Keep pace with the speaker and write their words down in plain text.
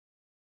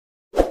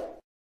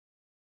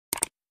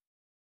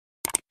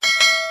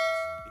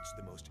boasts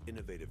the most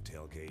innovative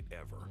tailgate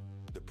ever.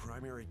 The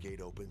primary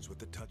gate opens with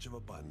the touch of a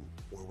button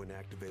or when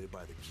activated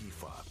by the key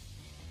fob.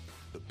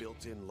 The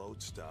built-in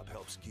load stop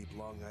helps keep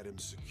long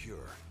items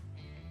secure.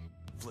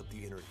 Flip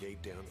the inner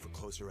gate down for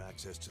closer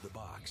access to the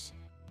box.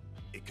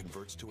 It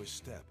converts to a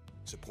step,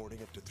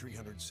 supporting up to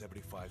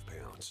 375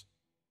 pounds.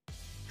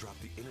 Drop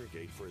the inner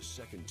gate for a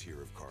second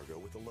tier of cargo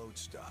with a load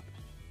stop.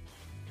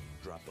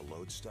 Drop the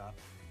load stop,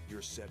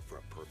 you're set for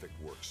a perfect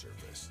work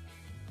surface.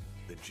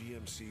 The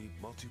GMC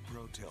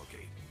Multi-Pro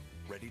Tailgate,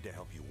 ready to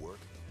help you work,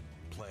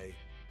 play,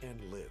 and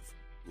live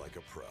like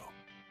a pro.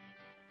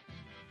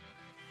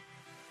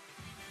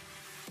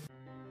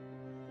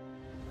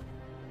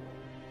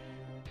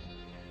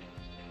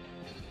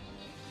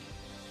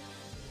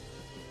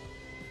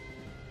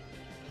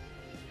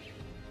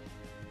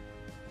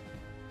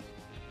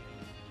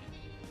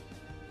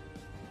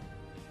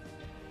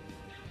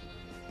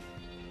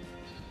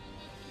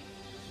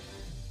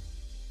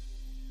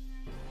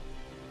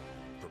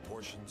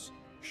 Proportions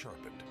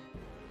sharpened.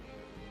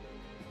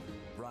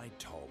 Ride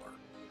taller,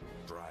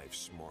 drive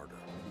smarter.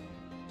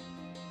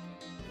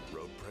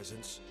 Road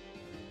presence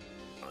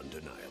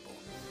undeniable.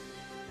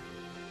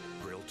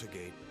 Grill to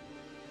gate,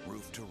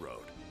 roof to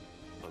road,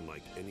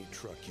 unlike any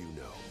truck you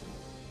know.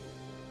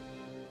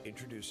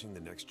 Introducing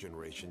the next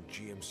generation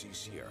GMC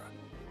Sierra,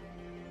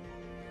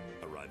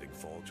 arriving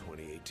fall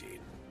 2018.